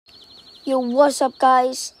Yo, what's up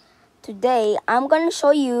guys? Today I'm gonna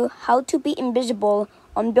show you how to be invisible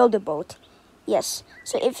on Build-A-Boat. Yes,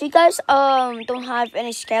 so if you guys don't have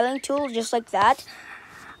any scaling tool just like that,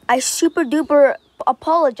 I super duper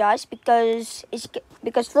apologize because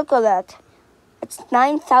look at that. It's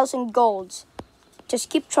 9,000 golds. Just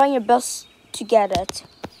keep trying your best to get it.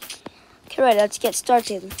 Okay, right, let's get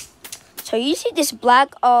started. So you see this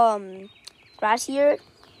black grass here?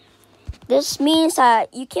 This means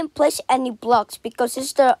that you can't place any blocks because this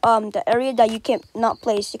is the area that you can not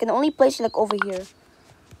place. You can only place it like over here.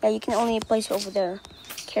 Yeah, you can only place it over there.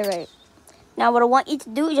 Okay, right. Now what I want you to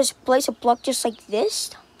do is just place a block just like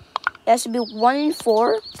this. It has to be 1 in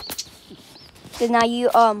 4. Then now you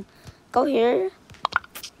go here.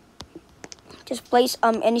 Just place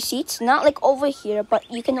any seats, not like over here, but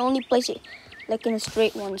you can only place it like in the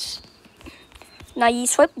straight ones. Now you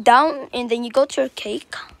swipe down and then you go to your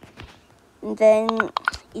cake. And then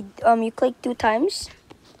you click 2 times.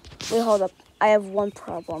 Wait, hold up. I have one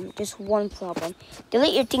problem. Just one problem.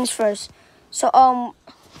 Delete your things first. So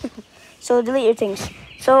so delete your things.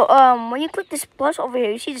 So when you click this plus over here,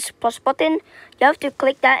 you see this plus button. You have to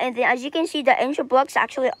click that, and then as you can see, the enter block is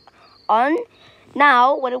actually on.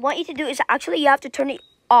 Now what I want you to do is actually you have to turn it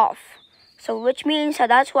off. So which means that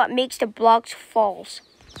that's what makes the blocks false.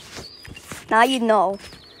 Now you know.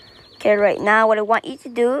 Okay, right now what I want you to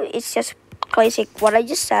do is just place like what I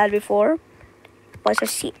just said before. Place a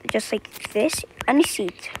seat just like this, any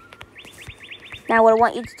seat. Now what I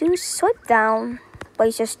want you to do is swipe down,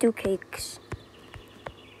 place just 2 cakes.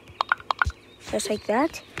 Just like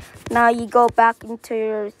that. Now you go back into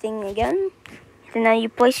your thing again. And now you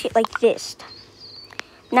place it like this.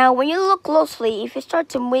 Now when you look closely, if you start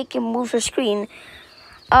to make and move your screen,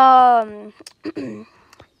 take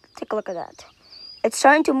a look at that. It's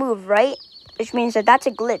starting to move, right? Which means that that's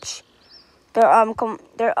a glitch. They're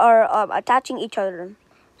attaching each other.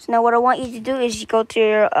 So now what I want you to do is you go to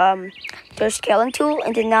your scaling tool,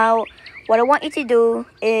 and then now what I want you to do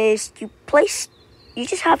is you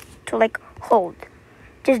just have to like hold.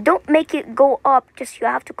 Just don't make it go up. Just you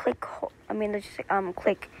have to click.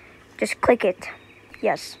 Just click it.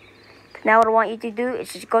 Yes. Now what I want you to do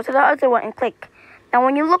is just go to the other one and click. Now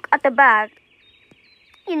when you look at the back,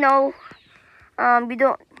 you know, you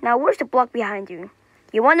don't. Now where's the block behind you?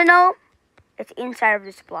 You want to know? It's inside of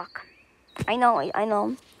this block. I know.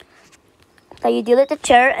 Now you delete the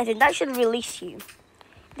chair, and then that should release you.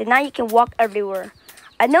 Then now you can walk everywhere.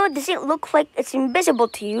 I know it doesn't look like it's invisible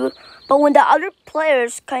to you, but when the other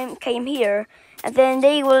players came here, and then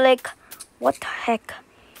they were like, what the heck?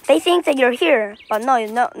 They think that you're here, but no,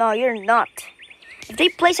 you're not. If they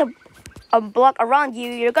place a block around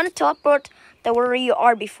you, you're gonna teleport to where you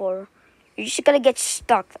are before. You're just gonna get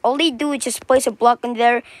stuck. All they do is just place a block in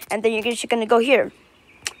there, and then you're just gonna go here.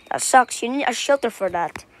 That sucks. You need a shelter for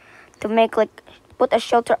that. To make put a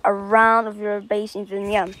shelter around of your base, and then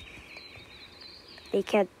yeah, they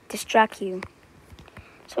can't distract you.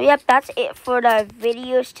 So yep, that's it for the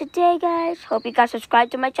videos today, guys. Hope you guys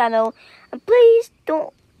subscribe to my channel, and please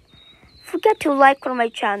don't forget to like for my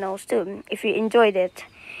channels too if you enjoyed it.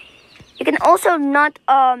 You can also not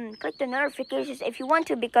click the notifications if you want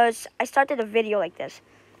to, because I started a video like this.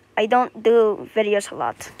 I don't do videos a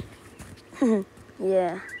lot.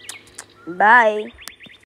 Yeah. Bye.